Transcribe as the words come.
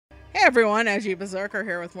Hey everyone, Edgey Berserker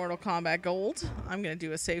here with Mortal Kombat Gold. I'm going to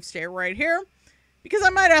do a save state right here because I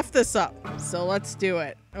might F this up. So let's do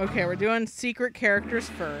it. Okay, we're doing secret characters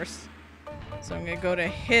first. So I'm going to go to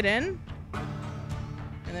hidden.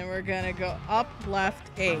 And then we're going to go up,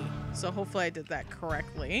 left, A. So hopefully I did that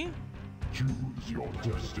correctly. Choose your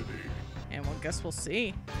destiny. And we'll guess we'll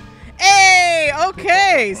see. Hey!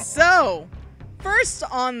 Okay, so first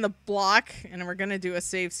on the block, and we're going to do a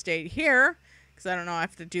save state here. I don't know, I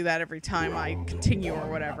have to do that every time I continue or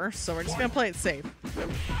whatever, so we're just gonna play it safe.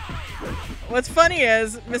 What's funny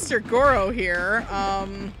is Mr. Goro here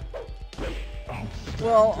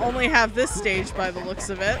will only have this stage by the looks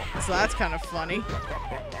of it, so that's kind of funny.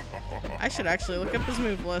 I should actually look up his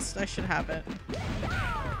move list. I should have it.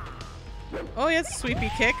 Oh, he has a sweepy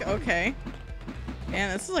kick. Okay.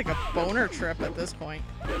 Man, this is like a boner trip at this point.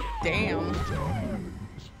 Damn.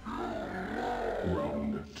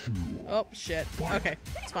 Oh, shit. Okay,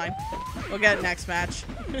 it's fine. We'll get it next match.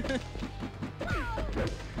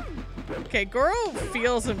 Okay, Goro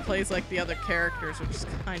feels and plays like the other characters, which is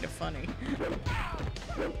kind of funny.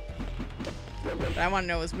 But I want to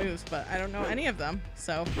know his moves, but I don't know any of them,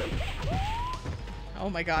 so... Oh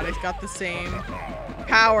my god, he's got the same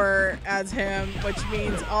power as him, which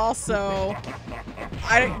means also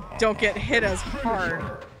I don't get hit as hard.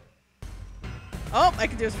 Oh, I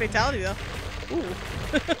can do his fatality, though. Ooh.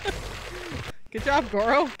 Good job,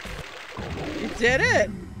 Goro. You did it.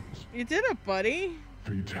 You did it, buddy.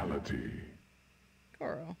 Fatality.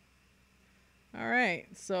 Goro. Alright,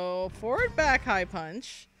 so forward, back, high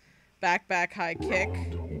punch. Back, back, high kick.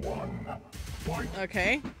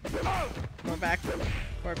 Okay. Forward, back,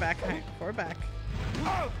 high, forward, back.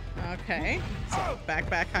 Okay, so back,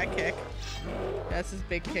 back, high kick. That's his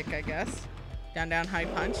big kick, I guess. Down, down, high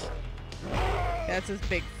punch. That's his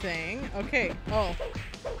big thing. Okay. Oh.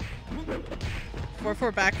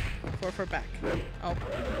 4-4 back. 4-4 back. Oh.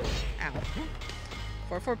 Ow.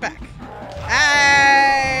 4-4 back.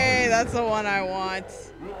 Hey! That's the one I want.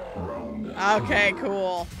 Okay,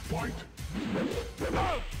 cool.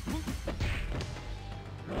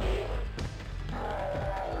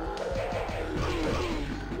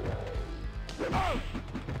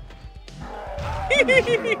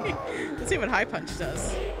 Let's see what high punch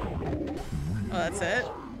does. Oh, that's it?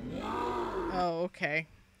 Oh, okay.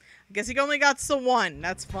 I guess he only got the one.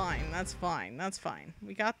 That's fine. That's fine. That's fine.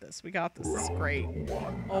 We got this. We got this. This is great.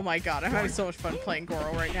 Oh my god, I'm having so much fun playing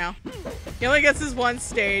Goro right now. He only gets his one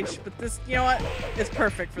stage, but this, you know what? It's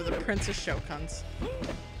perfect for the Princess Shokuns.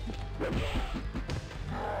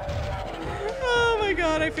 Oh my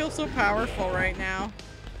god, I feel so powerful right now.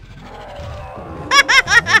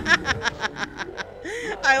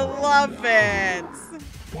 I love it.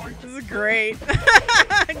 This is great.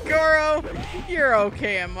 Goro, you're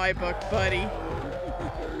okay in my book, buddy.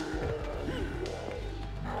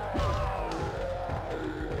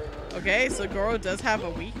 Okay, so Goro does have a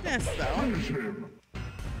weakness, though.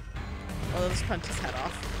 Well, let's punch his head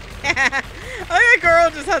off. Okay, Goro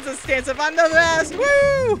just has a stance of I'm the best.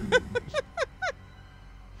 Woo!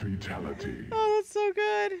 Fatality. Oh, that's so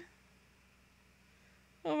good.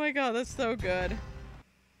 Oh my god, that's so good.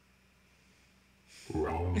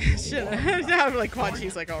 Shit, now I'm like Quan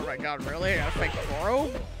Chi's like, oh my god, really? I gotta fight Goro?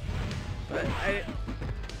 But I...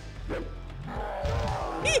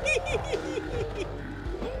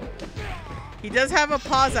 He does have a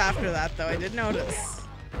pause after that, though. I did notice.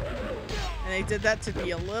 And they did that to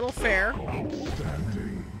be a little fair.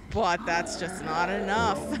 But that's just not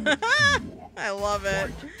enough. I love it.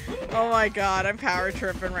 Oh my god, I'm power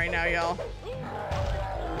tripping right now, y'all.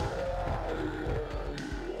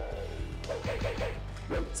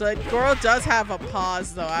 So Goro does have a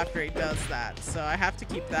pause, though, after he does that. So I have to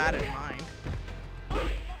keep that in mind.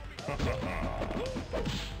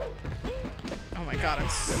 Oh my god, I'm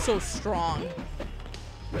so strong.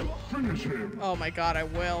 Finish him. Oh my god, I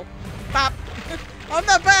will. Bop! I'm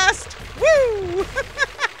the best! Woo!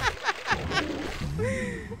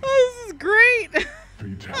 Oh, this is great!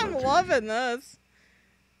 I'm loving this.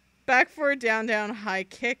 Back forward, down, down, high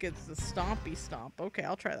kick. It's the stompy stomp. Okay,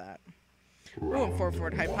 I'll try that. Ooh, and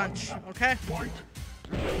forward, high punch. Okay.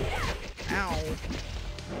 Ow.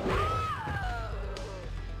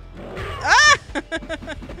 Ah!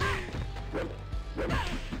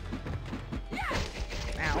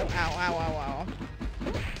 Ow, ow, ow, ow,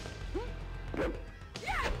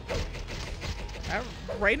 ow.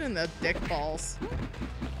 Right in the dick balls.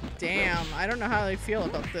 Damn, I don't know how they feel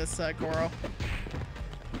about this, Goro.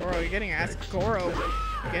 Goro, you're getting your ass... Goro,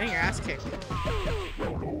 you're getting your ass kicked.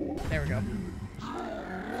 There we go.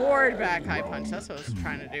 Forward, back, high punch. That's what I was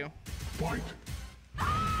trying to do.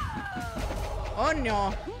 Oh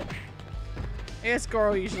no. I guess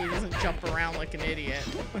Goro usually doesn't jump around like an idiot.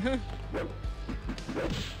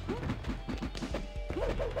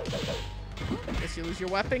 Guess you lose your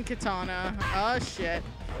weapon, Katana. Oh, shit.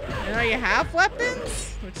 And now you have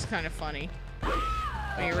weapons? Which is kind of funny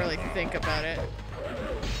when you really think about it.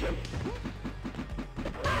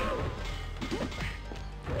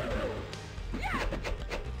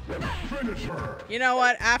 Finish her. You know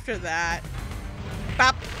what? After that...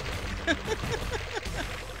 Bop!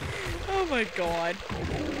 Oh my god.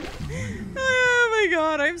 Oh my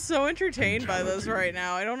god, I'm so entertained by this right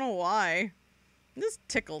now. I don't know why. I'm just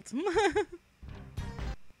tickled.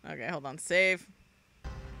 Okay, hold on. Save.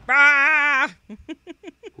 Ah!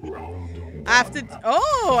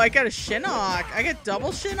 Oh, I got a Shinnok. I got double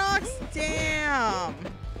Shinnocks? Damn.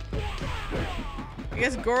 I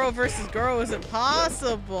guess Goro versus Goro isn't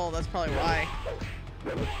possible. That's probably why.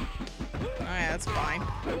 Oh yeah, that's fine.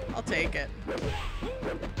 I'll take it.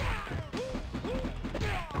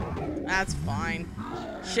 That's fine.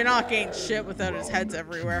 Shinnok ain't shit without his heads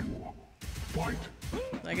everywhere. Fight.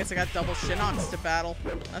 I guess I got double Shinnocks to battle.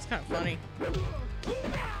 That's kind of funny.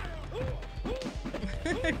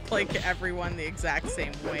 Play everyone the exact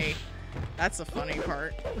same way. That's the funny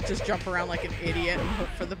part. Just jump around like an idiot and hope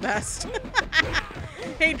for the best.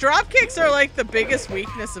 Hey, drop kicks are like the biggest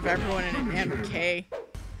weakness of everyone in an MK.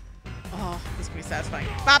 Oh, this can be satisfying.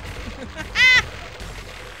 Bop!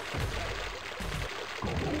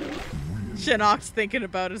 Shinnok's thinking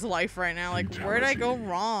about his life right now. Like, where did I go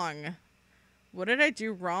wrong? What did I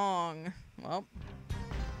do wrong? Well,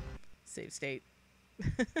 save state.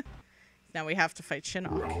 Now we have to fight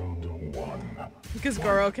Shinnok. Because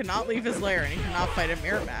Goro cannot leave his lair and he cannot fight a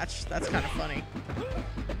mirror match. That's kind of funny.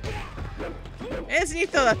 It's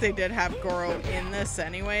neat though that they did have Goro in this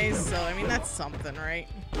anyways, so I mean that's something, right?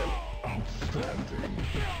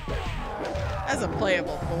 As a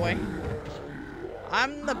playable boy.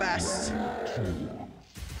 I'm the best.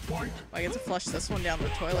 I get to flush this one down the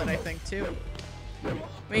toilet, I think, too. I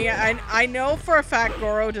mean, I know for a fact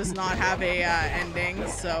Goro does not have a ending,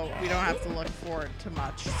 so we don't have to look forward to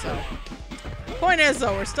much, so. Point is,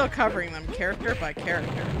 though, we're still covering them character by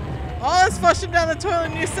character. Oh, let's flush them down the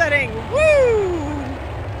toilet, new setting! Woo!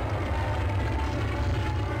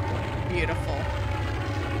 Beautiful.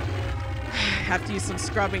 Have to use some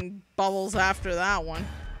scrubbing bubbles after that one.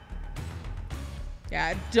 Yeah,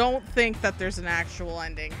 I don't think that there's an actual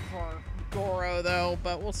ending for Goro, though,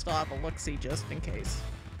 but we'll still have a look-see just in case.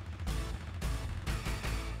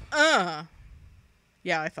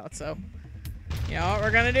 Yeah, I thought so. You know what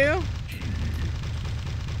we're gonna do?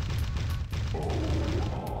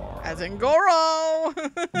 As in Goro!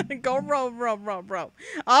 Goro.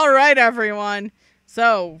 Alright, everyone.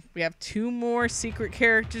 So, we have 2 more secret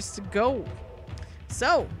characters to go.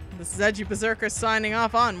 So, this is Edgey Berserker signing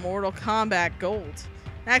off on Mortal Kombat Gold.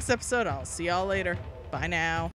 Next episode, I'll see y'all later. Bye now.